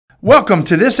Welcome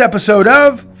to this episode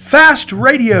of Fast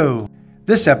Radio.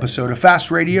 This episode of Fast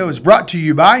Radio is brought to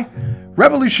you by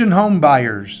Revolution Home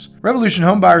Buyers. Revolution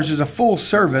Home Buyers is a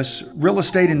full-service real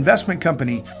estate investment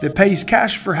company that pays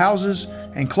cash for houses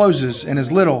and closes in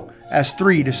as little as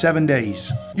 3 to 7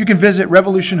 days. You can visit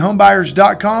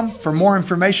revolutionhomebuyers.com for more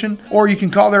information, or you can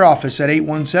call their office at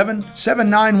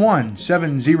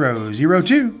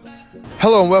 817-791-7002.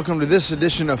 Hello and welcome to this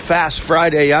edition of Fast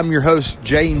Friday. I'm your host,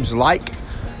 James Like.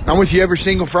 I'm with you every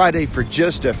single Friday for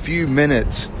just a few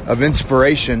minutes of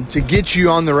inspiration to get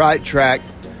you on the right track,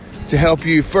 to help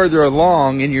you further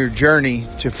along in your journey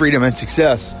to freedom and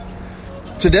success.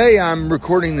 Today I'm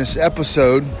recording this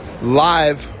episode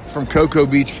live from Cocoa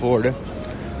Beach, Florida.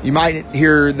 You might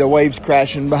hear the waves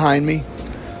crashing behind me,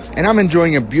 and I'm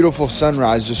enjoying a beautiful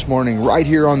sunrise this morning right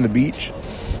here on the beach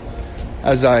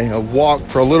as I walk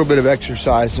for a little bit of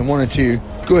exercise and wanted to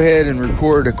go ahead and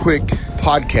record a quick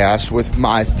podcast with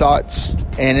my thoughts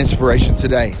and inspiration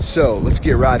today. So let's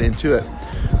get right into it.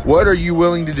 What are you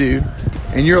willing to do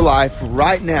in your life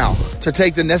right now to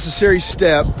take the necessary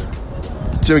step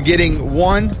to getting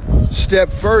one step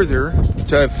further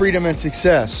to freedom and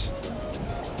success?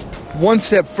 One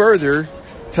step further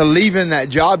to leaving that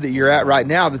job that you're at right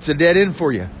now that's a dead end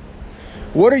for you.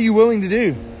 What are you willing to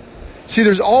do? See,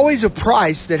 there's always a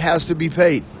price that has to be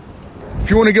paid.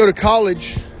 If you want to go to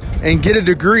college and get a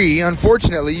degree,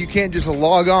 unfortunately, you can't just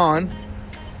log on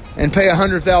and pay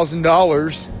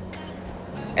 $100,000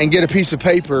 and get a piece of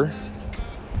paper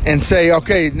and say,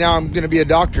 okay, now I'm going to be a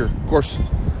doctor. Of course,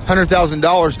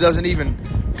 $100,000 doesn't even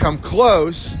come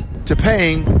close to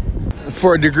paying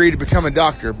for a degree to become a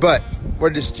doctor, but we're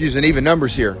just using even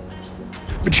numbers here.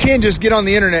 But you can't just get on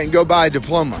the internet and go buy a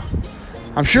diploma.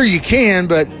 I'm sure you can,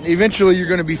 but eventually you're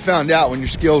going to be found out when your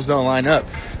skills don't line up.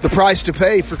 The price to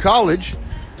pay for college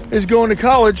is going to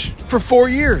college for 4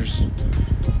 years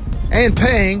and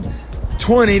paying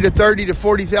 $20,000 to $30,000 to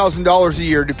 $40,000 a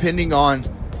year, depending on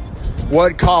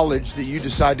what college that you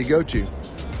decide to go to.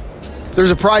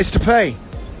 There's a price to pay.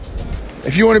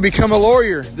 If you want to become a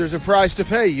lawyer, there's a price to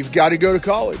pay. You've got to go to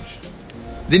college.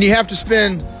 Then you have to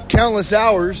spend countless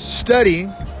hours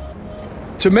studying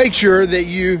to make sure that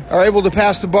you are able to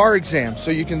pass the bar exam so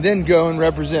you can then go and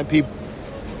represent people.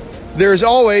 There's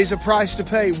always a price to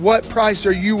pay. What price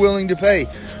are you willing to pay?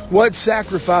 What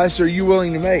sacrifice are you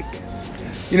willing to make?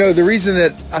 You know, the reason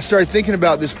that I started thinking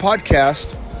about this podcast,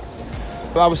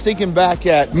 I was thinking back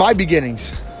at my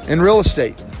beginnings in real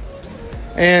estate.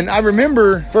 And I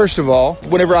remember, first of all,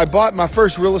 whenever I bought my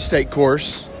first real estate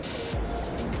course,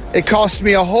 it cost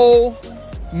me a whole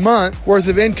month worth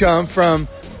of income from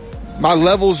my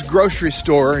Levels grocery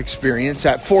store experience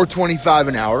at $4.25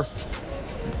 an hour.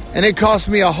 And it cost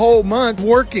me a whole month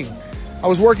working. I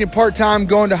was working part-time,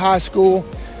 going to high school,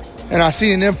 and I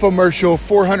seen an infomercial,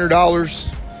 $400,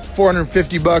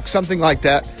 $450, something like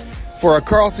that, for a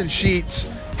Carlton Sheets,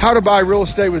 how to buy real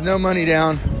estate with no money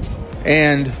down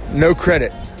and no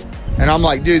credit. And I'm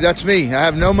like, dude, that's me. I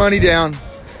have no money down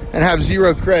and have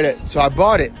zero credit. So I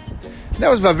bought it. That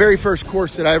was my very first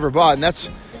course that I ever bought, and that's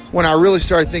when I really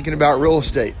started thinking about real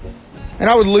estate. And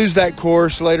I would lose that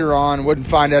course later on, wouldn't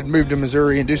find I'd move to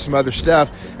Missouri and do some other stuff,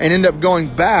 and end up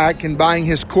going back and buying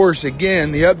his course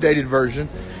again, the updated version.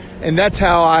 And that's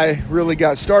how I really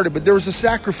got started. But there was a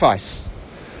sacrifice.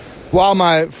 While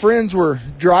my friends were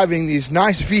driving these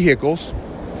nice vehicles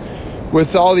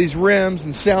with all these rims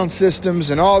and sound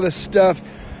systems and all this stuff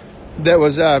that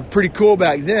was pretty cool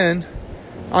back then,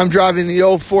 I'm driving the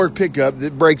old Ford pickup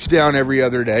that breaks down every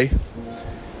other day.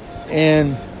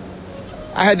 And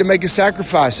I had to make a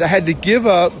sacrifice. I had to give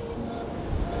up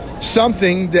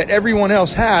something that everyone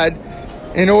else had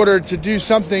in order to do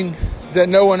something that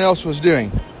no one else was doing.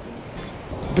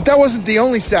 But that wasn't the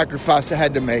only sacrifice I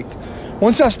had to make.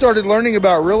 Once I started learning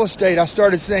about real estate, I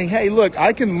started saying, hey, look,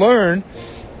 I can learn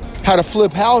how to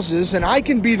flip houses, and I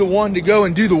can be the one to go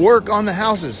and do the work on the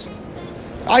houses.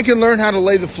 I can learn how to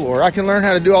lay the floor. I can learn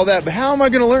how to do all that. But how am I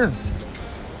going to learn?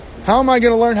 How am I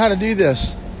going to learn how to do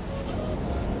this?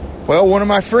 Well, one of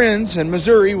my friends in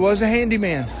Missouri was a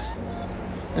handyman,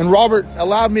 and Robert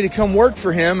allowed me to come work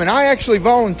for him, and I actually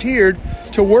volunteered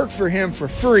to work for him for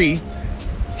free.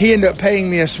 He ended up paying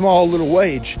me a small little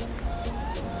wage.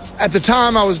 At the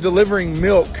time, I was delivering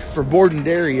milk for Borden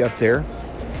Dairy up there,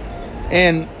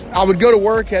 and I would go to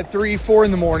work at 3, 4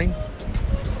 in the morning.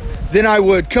 Then I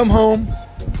would come home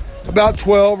about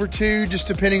 12 or 2, just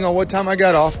depending on what time I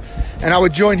got off, and I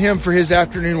would join him for his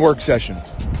afternoon work session.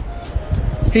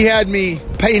 He had me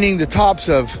painting the tops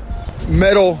of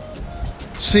metal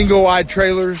single-wide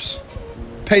trailers,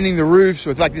 painting the roofs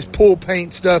with like this pool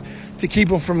paint stuff to keep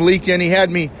them from leaking. He had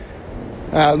me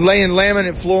laying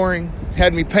laminate flooring,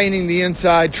 had me painting the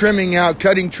inside, trimming out,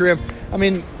 cutting trim. I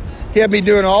mean, he had me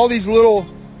doing all these little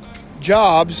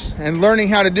jobs and learning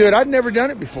how to do it. I'd never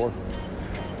done it before.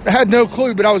 I had no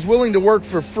clue, but I was willing to work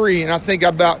for free, and I think I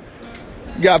about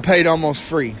got paid almost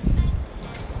free.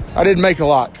 I didn't make a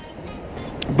lot,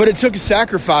 but it took a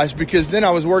sacrifice, because then I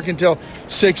was working till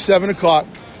 6, 7 o'clock,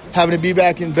 having to be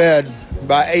back in bed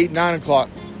by 8, 9 o'clock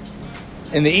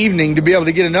in the evening to be able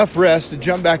to get enough rest to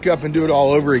jump back up and do it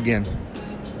all over again.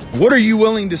 What are you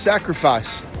willing to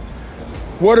sacrifice?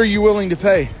 What are you willing to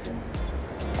pay?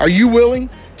 Are you willing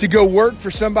to go work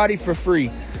for somebody for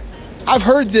free? I've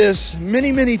heard this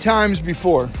many, many times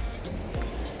before,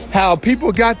 how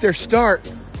people got their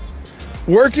start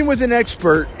working with an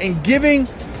expert and giving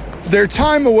their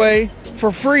time away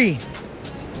for free.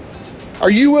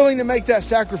 Are you willing to make that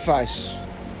sacrifice?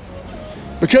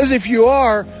 Because if you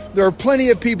are, there are plenty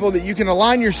of people that you can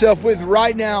align yourself with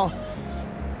right now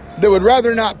that would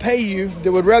rather not pay you,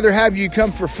 that would rather have you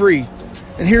come for free.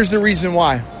 And here's the reason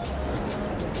why.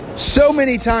 So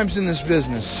many times in this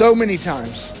business, so many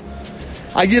times,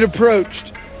 I get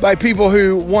approached by people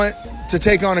who want to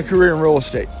take on a career in real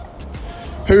estate,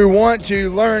 who want to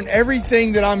learn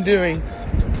everything that I'm doing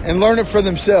and learn it for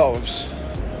themselves.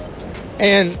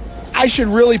 And I should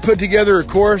really put together a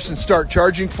course and start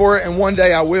charging for it, and one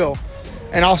day I will,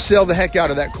 and I'll sell the heck out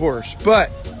of that course.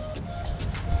 But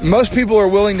most people are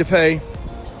willing to pay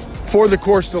for the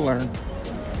course to learn.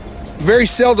 Very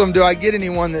seldom do I get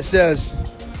anyone that says,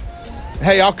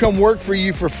 hey, I'll come work for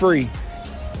you for free.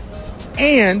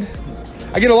 And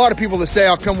I get a lot of people that say,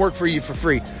 I'll come work for you for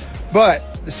free.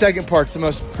 But the second part's the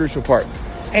most crucial part.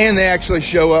 And they actually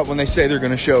show up when they say they're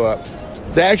going to show up.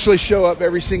 They actually show up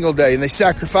every single day, and they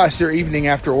sacrifice their evening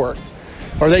after work,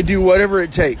 or they do whatever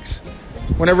it takes.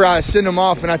 Whenever I send them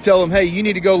off and I tell them, hey, you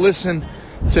need to go listen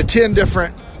to 10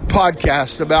 different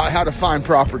podcasts about how to find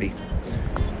property.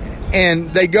 And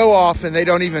they go off and they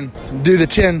don't even do the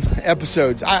 10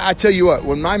 episodes. I tell you what,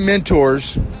 when my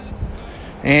mentors,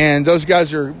 and those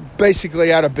guys are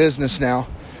basically out of business now,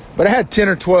 but I had 10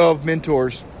 or 12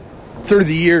 mentors through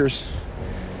the years.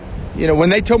 You know, when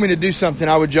they told me to do something,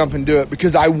 I would jump and do it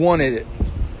because I wanted it.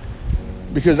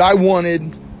 Because I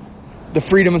wanted the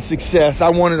freedom and success. I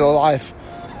wanted a life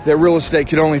that real estate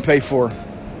could only pay for.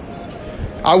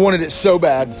 I wanted it so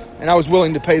bad, and I was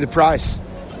willing to pay the price.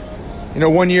 You know,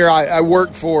 one year I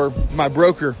worked for my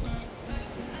broker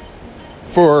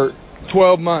for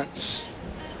 12 months.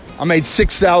 I made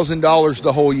 $6,000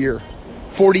 the whole year,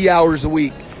 40 hours a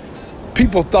week.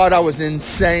 People thought I was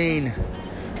insane.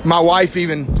 My wife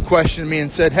even questioned me and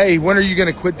said, hey, when are you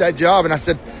going to quit that job? And I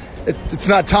said, it's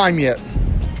not time yet.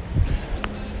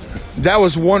 That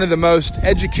was one of the most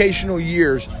educational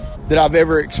years that I've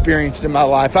ever experienced in my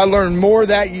life. I learned more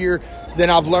that year than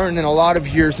I've learned in a lot of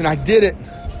years, and I did it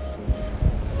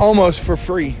almost for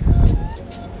free.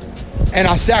 And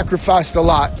I sacrificed a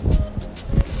lot.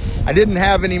 I didn't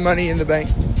have any money in the bank.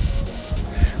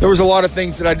 There was a lot of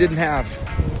things that I didn't have.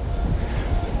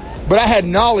 But I had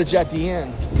knowledge at the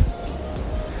end.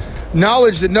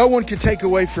 Knowledge that no one could take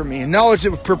away from me, and knowledge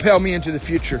that would propel me into the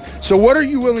future. So what are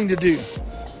you willing to do?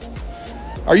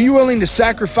 Are you willing to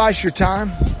sacrifice your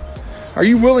time? Are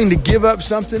you willing to give up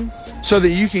something so that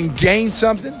you can gain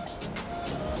something?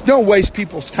 Don't waste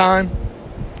people's time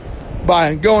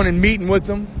by going and meeting with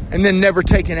them and then never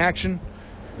taking action.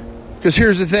 Because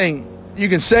here's the thing. You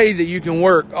can say that you can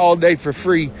work all day for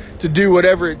free to do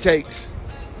whatever it takes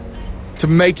to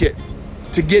make it,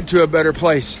 to get to a better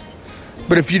place.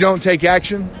 But if you don't take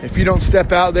action, if you don't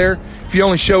step out there, if you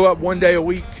only show up one day a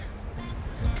week,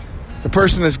 the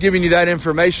person that's giving you that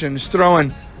information is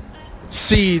throwing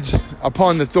seeds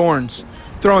upon the thorns,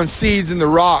 throwing seeds in the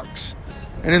rocks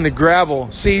and in the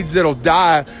gravel, seeds that'll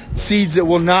die, seeds that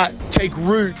will not take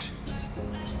root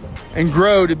and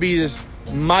grow to be this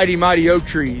mighty, mighty oak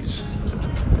trees.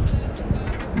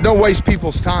 Don't waste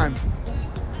people's time.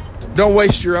 Don't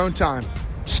waste your own time.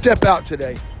 Step out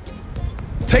today.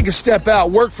 Take a step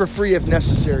out. Work for free if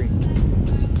necessary.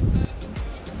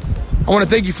 I want to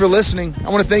thank you for listening. I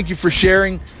want to thank you for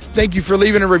sharing. Thank you for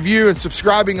leaving a review and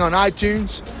subscribing on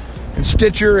iTunes and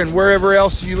Stitcher and wherever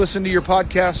else you listen to your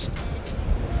podcast.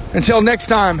 Until next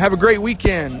time, have a great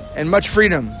weekend and much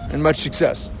freedom and much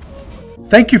success.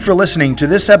 Thank you for listening to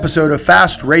this episode of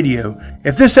Fast Radio.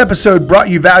 If this episode brought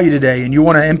you value today and you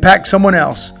want to impact someone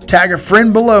else, tag a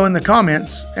friend below in the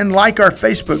comments and like our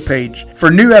Facebook page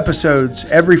for new episodes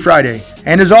every Friday.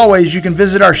 And as always, you can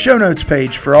visit our show notes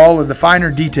page for all of the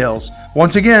finer details.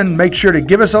 Once again, make sure to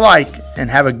give us a like and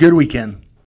have a good weekend.